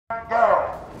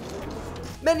Go!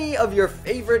 Many of your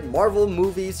favorite Marvel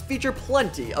movies feature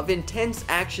plenty of intense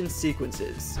action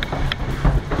sequences,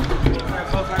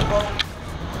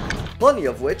 plenty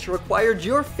of which required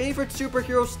your favorite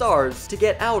superhero stars to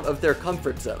get out of their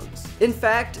comfort zones. In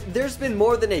fact, there's been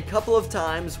more than a couple of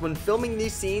times when filming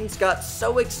these scenes got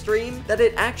so extreme that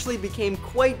it actually became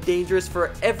quite dangerous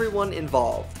for everyone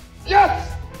involved.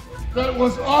 Yes! That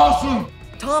was awesome!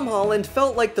 Tom Holland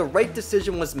felt like the right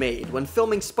decision was made when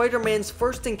filming Spider-Man's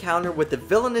first encounter with the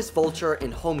villainous Vulture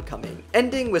in Homecoming,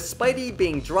 ending with Spidey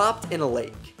being dropped in a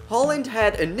lake. Holland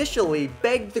had initially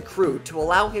begged the crew to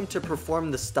allow him to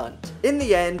perform the stunt. In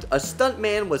the end, a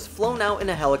stuntman was flown out in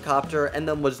a helicopter and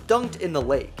then was dunked in the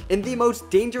lake, in the most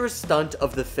dangerous stunt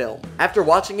of the film. After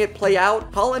watching it play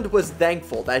out, Holland was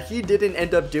thankful that he didn't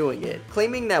end up doing it,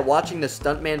 claiming that watching the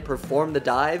stuntman perform the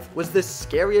dive was the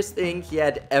scariest thing he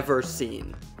had ever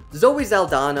seen. Zoe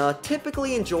Saldana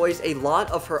typically enjoys a lot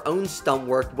of her own stunt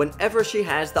work whenever she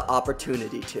has the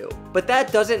opportunity to, but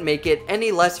that doesn't make it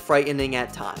any less frightening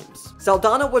at times.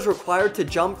 Saldana was required to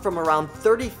jump from around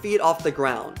 30 feet off the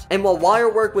ground, and while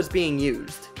wire work was being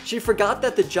used, she forgot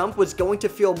that the jump was going to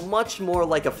feel much more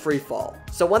like a free fall.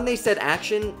 So when they said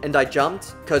action and I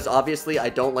jumped, cause obviously I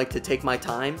don't like to take my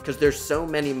time cause there's so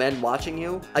many men watching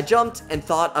you, I jumped and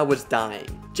thought I was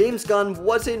dying. James Gunn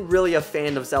wasn't really a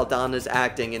fan of Saldana's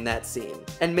acting in that scene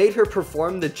and made her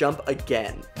perform the jump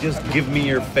again. Just give me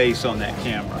your face on that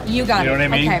camera. You got it. You know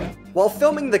what I mean? Okay. While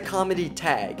filming the comedy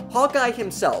Tag, Hawkeye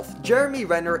himself, Jeremy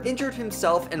Renner, injured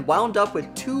himself and wound up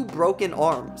with 2 broken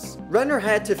arms. Renner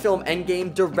had to film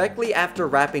Endgame directly after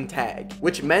wrapping Tag,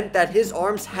 which meant that his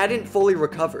arms hadn't fully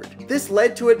recovered. This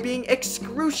led to it being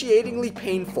excruciatingly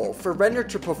painful for Renner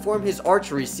to perform his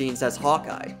archery scenes as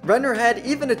Hawkeye. Renner had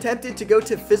even attempted to go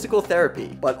to physical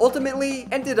therapy, but ultimately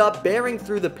ended up bearing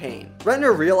through the pain.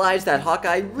 Renner realized that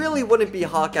Hawkeye really wouldn't be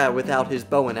Hawkeye without his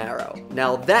bow and arrow.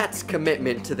 Now that's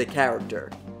commitment to the character.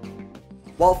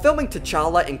 While filming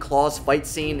T'Challa and Claw's fight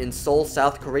scene in Seoul,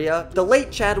 South Korea, the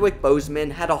late Chadwick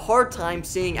Boseman had a hard time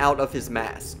seeing out of his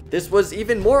mask. This was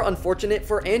even more unfortunate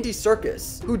for Andy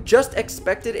Serkis, who just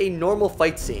expected a normal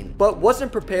fight scene, but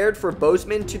wasn't prepared for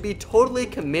Boseman to be totally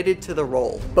committed to the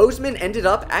role. Boseman ended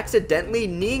up accidentally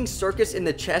kneeing Serkis in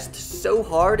the chest so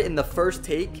hard in the first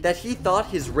take that he thought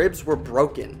his ribs were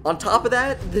broken. On top of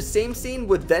that, the same scene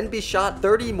would then be shot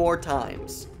 30 more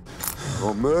times.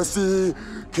 Oh, mercy,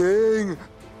 King!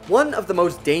 One of the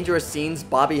most dangerous scenes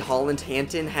Bobby Holland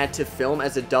Hanton had to film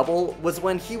as a double was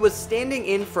when he was standing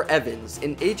in for Evans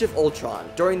in Age of Ultron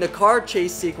during the car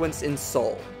chase sequence in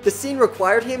Seoul. The scene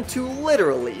required him to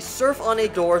literally surf on a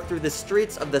door through the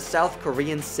streets of the South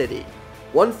Korean city.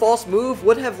 One false move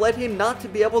would have led him not to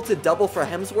be able to double for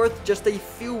Hemsworth just a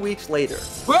few weeks later.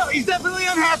 Well, he's definitely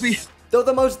unhappy. Though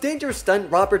the most dangerous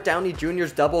stunt Robert Downey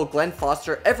Jr.'s double Glenn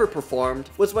Foster ever performed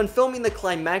was when filming the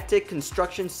climactic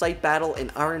construction site battle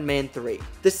in Iron Man 3.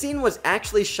 The scene was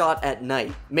actually shot at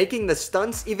night, making the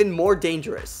stunts even more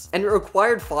dangerous, and it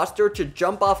required Foster to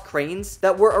jump off cranes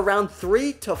that were around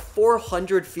 300 to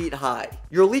 400 feet high.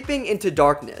 You're leaping into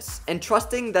darkness and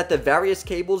trusting that the various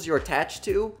cables you're attached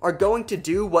to are going to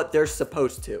do what they're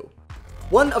supposed to.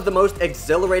 One of the most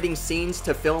exhilarating scenes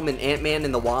to film in Ant-Man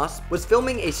and the Wasp was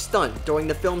filming a stunt during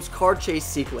the film's car chase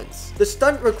sequence. The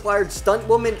stunt required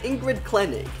stuntwoman Ingrid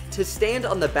Kleinig to stand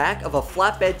on the back of a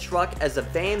flatbed truck as a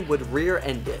van would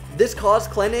rear-end it. This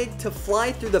caused Kleinig to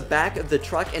fly through the back of the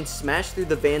truck and smash through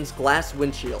the van's glass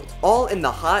windshield, all in the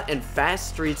hot and fast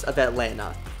streets of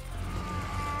Atlanta.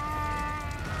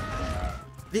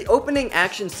 The opening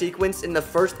action sequence in the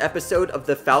first episode of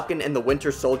The Falcon and the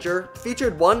Winter Soldier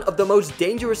featured one of the most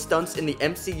dangerous stunts in the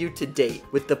MCU to date,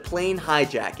 with the plane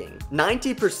hijacking.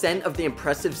 90% of the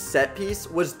impressive set piece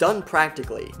was done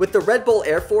practically, with the Red Bull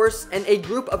Air Force and a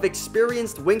group of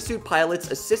experienced wingsuit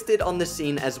pilots assisted on the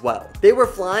scene as well. They were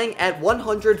flying at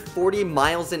 140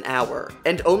 miles an hour,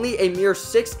 and only a mere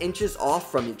 6 inches off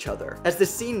from each other, as the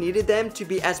scene needed them to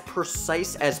be as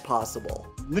precise as possible.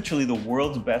 Literally the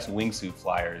world's best wingsuit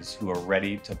flyers who are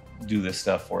ready to do this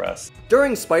stuff for us.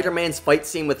 During Spider-Man's fight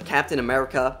scene with Captain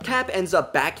America, Cap ends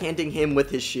up backhanding him with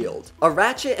his shield. A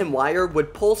ratchet and wire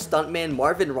would pull stuntman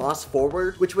Marvin Ross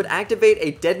forward, which would activate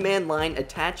a dead man line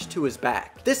attached to his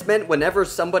back. This meant whenever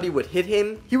somebody would hit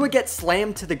him, he would get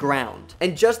slammed to the ground.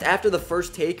 And just after the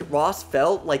first take, Ross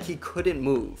felt like he couldn't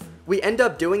move. We end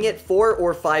up doing it 4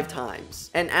 or 5 times,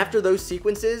 and after those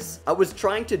sequences, I was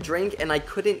trying to drink and I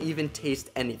couldn't even taste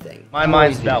anything. My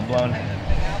mind's about blown.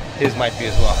 His might be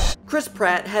as well. Chris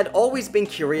Pratt had always been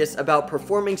curious about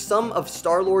performing some of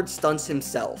Star-Lord's stunts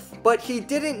himself, but he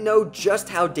didn't know just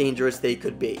how dangerous they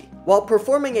could be. While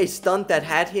performing a stunt that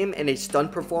had him and a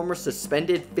stunt performer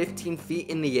suspended 15 feet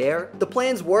in the air, the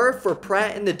plans were for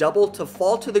Pratt and the double to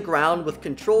fall to the ground with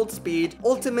controlled speed,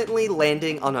 ultimately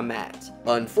landing on a mat.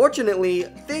 Unfortunately,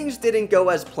 things didn't go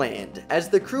as planned, as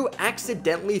the crew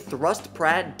accidentally thrust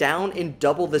Pratt down in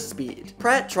double the speed.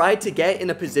 Pratt tried to get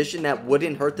in a position that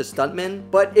wouldn't hurt the stuntman,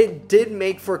 but it did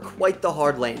make for quite the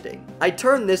hard landing. I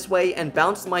turned this way and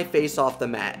bounced my face off the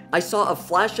mat. I saw a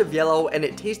flash of yellow and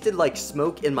it tasted like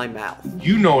smoke in my mouth.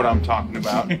 You know what I'm talking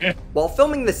about. While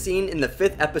filming the scene in the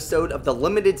 5th episode of the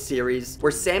limited series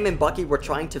where Sam and Bucky were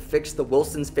trying to fix the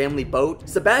Wilson's family boat,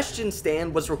 Sebastian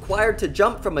Stan was required to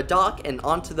jump from a dock and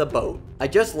onto the boat. I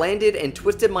just landed and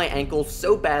twisted my ankle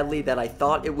so badly that I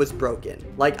thought it was broken,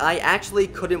 like I actually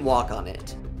couldn't walk on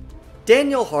it.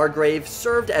 Daniel Hargrave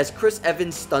served as Chris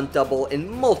Evans' stunt double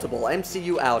in multiple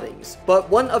MCU outings, but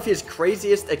one of his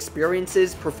craziest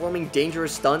experiences performing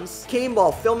dangerous stunts came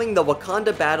while filming the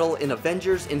Wakanda battle in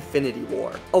Avengers Infinity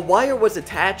War. A wire was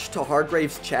attached to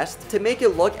Hargrave's chest to make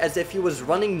it look as if he was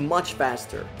running much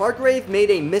faster. Hargrave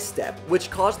made a misstep, which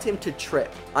caused him to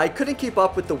trip. I couldn't keep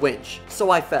up with the winch,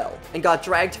 so I fell, and got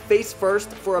dragged face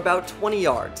first for about 20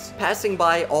 yards, passing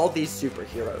by all these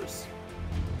superheroes.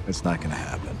 It's not gonna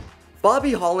happen.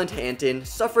 Bobby Holland Hanton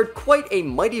suffered quite a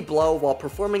mighty blow while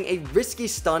performing a risky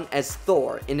stunt as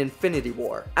Thor in Infinity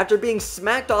War. After being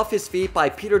smacked off his feet by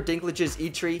Peter Dinklage's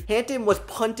E-Tree, Hanton was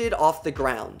punted off the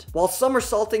ground, while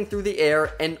somersaulting through the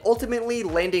air and ultimately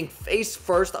landing face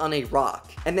first on a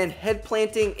rock, and then head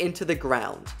planting into the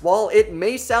ground. While it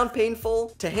may sound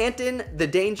painful, to Hanton, the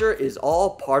danger is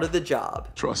all part of the job.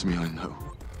 Trust me, I know.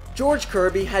 George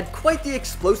Kirkby had quite the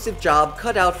explosive job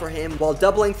cut out for him while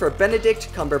doubling for Benedict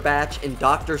Cumberbatch in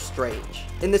Doctor Strange.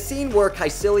 In the scene where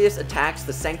Caecilius attacks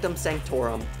the Sanctum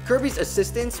Sanctorum, Kirby's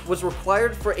assistance was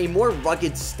required for a more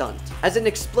rugged stunt. As an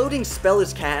exploding spell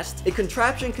is cast, a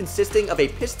contraption consisting of a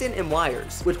piston and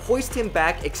wires would hoist him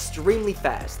back extremely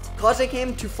fast, causing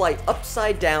him to fly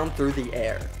upside down through the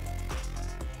air.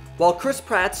 While Chris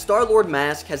Pratt's Star-Lord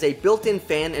mask has a built-in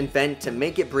fan and vent to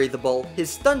make it breathable, his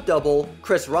stunt double,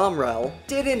 Chris Romrell,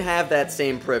 didn't have that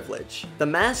same privilege. The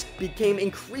mask became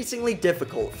increasingly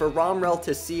difficult for Romrell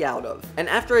to see out of, and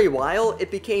after a while,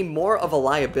 it became more of a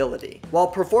liability. While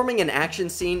performing an action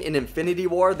scene in Infinity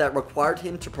War that required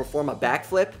him to perform a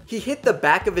backflip, he hit the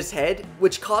back of his head,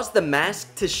 which caused the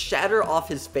mask to shatter off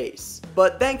his face.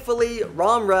 But thankfully,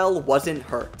 Romrell wasn't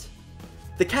hurt.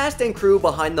 The cast and crew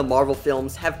behind the Marvel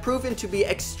films have proven to be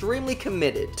extremely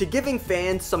committed to giving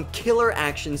fans some killer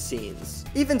action scenes.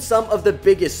 Even some of the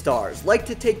biggest stars like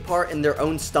to take part in their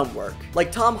own stunt work,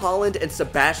 like Tom Holland and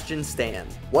Sebastian Stan.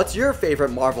 What's your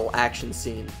favorite Marvel action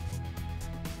scene?